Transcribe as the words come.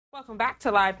Welcome back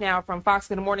to Live Now from Fox.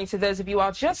 Good morning to those of you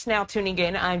all just now tuning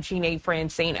in. I'm Jeanne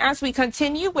Francine. As we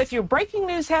continue with your breaking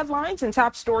news headlines and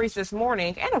top stories this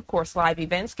morning, and of course live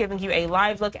events, giving you a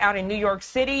live look out in New York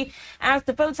City as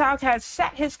the photog has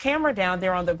set his camera down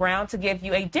there on the ground to give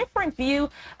you a different view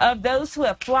of those who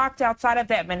have flocked outside of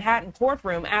that Manhattan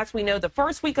courtroom. As we know, the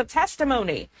first week of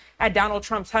testimony at Donald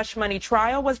Trump's hush money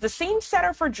trial was the scene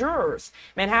setter for jurors.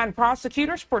 Manhattan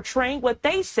prosecutors portraying what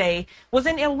they say was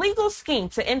an illegal scheme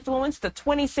to influence the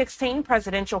 2016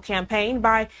 presidential campaign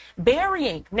by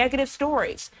burying negative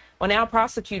stories. Well, now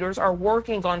prosecutors are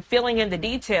working on filling in the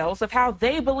details of how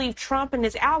they believe Trump and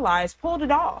his allies pulled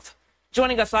it off.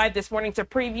 Joining us live this morning to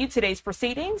preview today's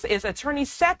proceedings is attorney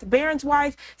Seth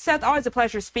Berenzweig. Seth, always a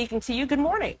pleasure speaking to you. Good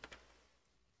morning.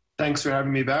 Thanks for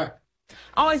having me back.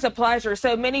 Always a pleasure.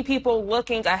 So many people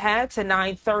looking ahead to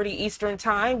 9:30 Eastern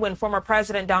time when former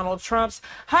President Donald Trump's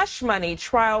hush money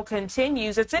trial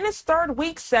continues. It's in its third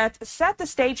week. Set the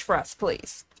stage for us,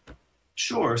 please.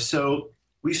 Sure. So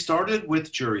we started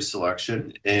with jury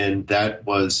selection, and that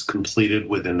was completed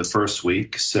within the first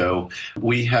week. So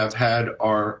we have had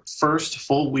our first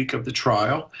full week of the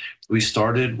trial. We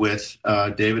started with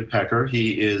David Pecker.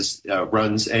 He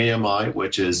runs AMI,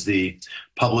 which is the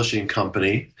publishing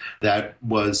company that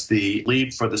was the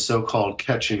lead for the so-called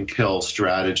catch and kill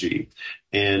strategy.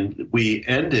 And we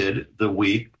ended the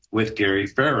week with Gary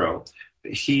Farrow.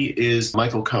 He is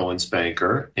Michael Cohen's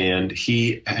banker, and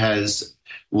he has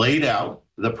laid out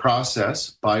the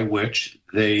process by which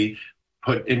they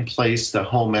put in place the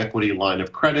home equity line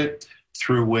of credit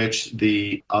through which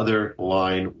the other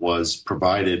line was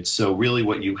provided. So really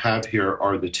what you have here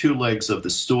are the two legs of the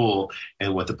stool,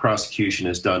 and what the prosecution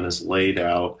has done is laid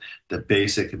out the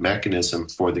basic mechanism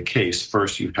for the case.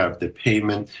 First, you have the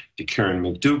payment to Karen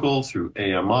McDougal through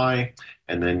AMI,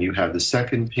 and then you have the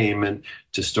second payment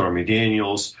to Stormy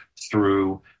Daniels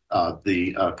through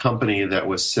the company that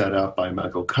was set up by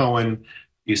Michael Cohen,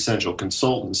 Essential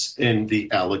Consultants. And the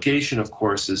allegation, of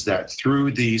course, is that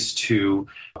through these two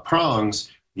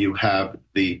prongs, you have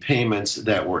the payments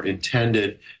that were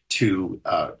intended to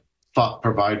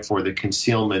provide for the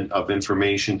concealment of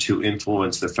information to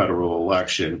influence the federal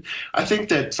election. I think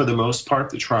that for the most part,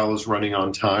 the trial is running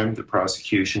on time. The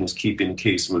prosecution is keeping the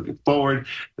case moving forward.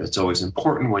 That's always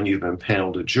important when you've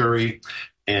impaneled a jury.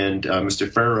 And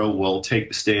Mr. Farrow will take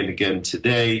the stand again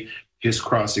today. His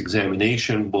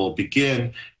cross-examination will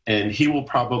begin, and he will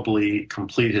probably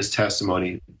complete his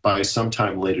testimony by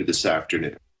sometime later this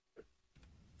afternoon.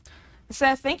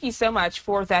 Seth, thank you so much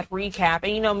for that recap.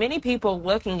 And, many people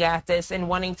looking at this and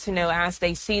wanting to know as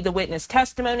they see the witness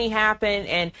testimony happen.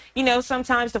 And,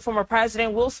 sometimes the former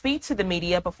president will speak to the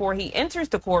media before he enters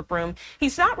the courtroom.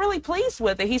 He's not really pleased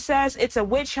with it. He says it's a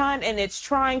witch hunt and it's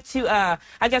trying to,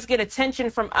 get attention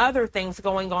from other things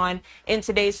going on in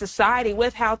today's society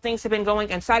with how things have been going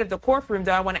inside of the courtroom.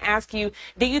 Though I want to ask you,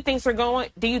 do you think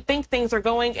things are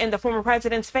going in the former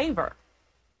president's favor?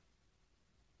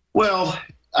 Well,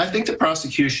 I think the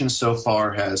prosecution so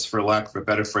far has, for lack of a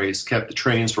better phrase, kept the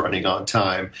trains running on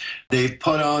time. They've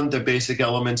put on the basic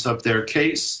elements of their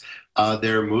case.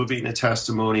 They're moving the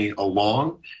testimony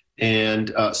along.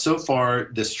 And so far,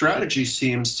 the strategy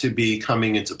seems to be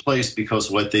coming into place because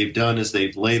what they've done is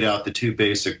they've laid out the two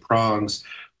basic prongs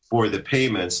for the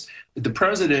payments. The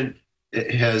president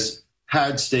has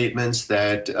had statements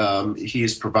that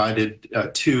he's provided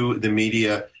to the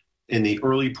media in the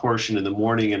early portion of the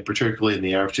morning and particularly in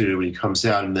the afternoon when he comes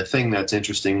out. And the thing that's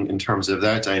interesting in terms of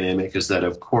that dynamic is that,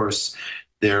 of course,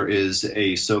 there is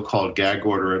a so-called gag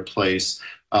order in place.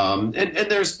 And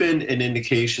there's been an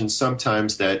indication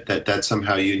sometimes that that's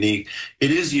somehow unique.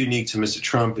 It is unique to Mr.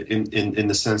 Trump in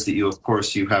the sense that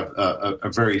you have a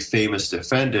very famous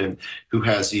defendant who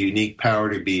has a unique power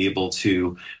to be able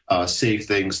to say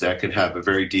things that can have a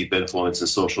very deep influence in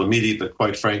social media. But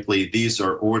quite frankly, these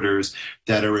are orders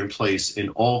that are in place in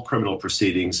all criminal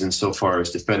proceedings insofar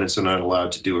as defendants are not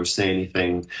allowed to do or say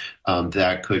anything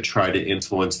that could try to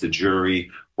influence the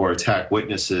jury or attack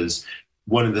witnesses.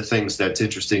 One of the things that's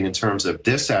interesting in terms of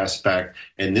this aspect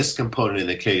and this component in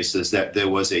the case is that there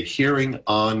was a hearing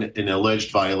on an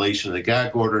alleged violation of the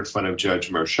gag order in front of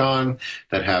Judge Merchan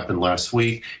that happened last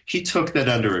week. He took that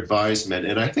under advisement.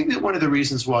 And I think that one of the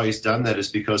reasons why he's done that is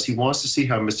because he wants to see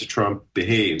how Mr. Trump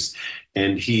behaves.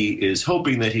 And he is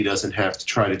hoping that he doesn't have to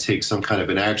try to take some kind of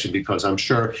an action because I'm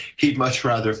sure he'd much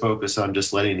rather focus on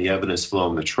just letting the evidence flow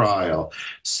in the trial.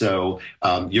 So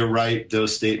you're right,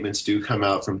 those statements do come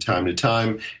out from time to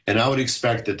time. And I would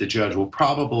expect that the judge will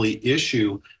probably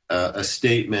issue a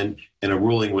statement and a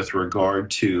ruling with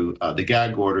regard to the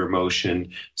gag order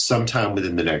motion sometime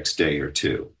within the next day or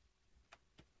two.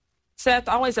 Seth,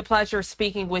 always a pleasure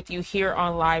speaking with you here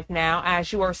on Live Now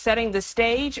as you are setting the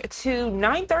stage to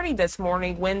 9:30 this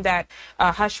morning when that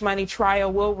hush money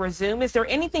trial will resume. Is there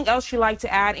anything else you'd like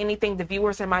to add, anything the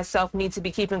viewers and myself need to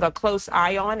be keeping a close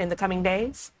eye on in the coming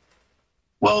days?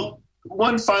 Well,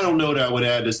 one final note I would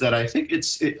add is that I think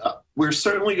we're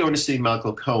certainly going to see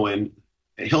Michael Cohen.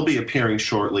 He'll be appearing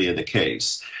shortly in the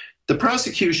case. The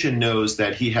prosecution knows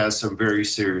that he has some very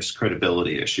serious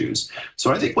credibility issues.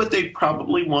 So I think what they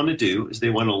probably want to do is they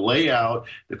want to lay out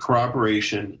the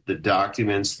corroboration, the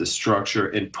documents, the structure,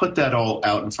 and put that all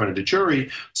out in front of the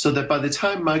jury so that by the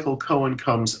time Michael Cohen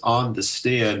comes on the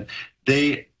stand,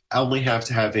 they only have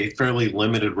to have a fairly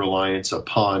limited reliance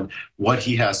upon what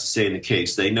he has to say in the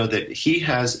case. They know that he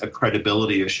has a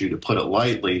credibility issue, to put it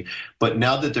lightly, but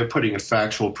now that they're putting a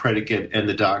factual predicate and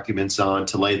the documents on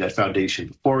to lay that foundation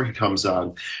before he comes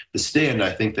on the stand,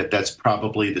 I think that that's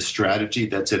probably the strategy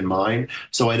that's in mind.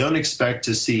 So I don't expect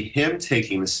to see him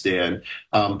taking the stand,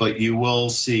 but you will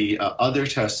see other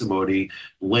testimony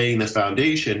laying the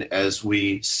foundation as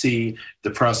we see the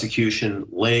prosecution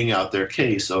laying out their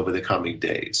case over the coming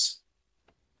days.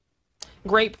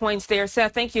 Great points there,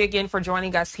 Seth. Thank you again for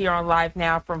joining us here on Live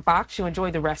Now from Fox. You enjoy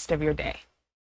the rest of your day.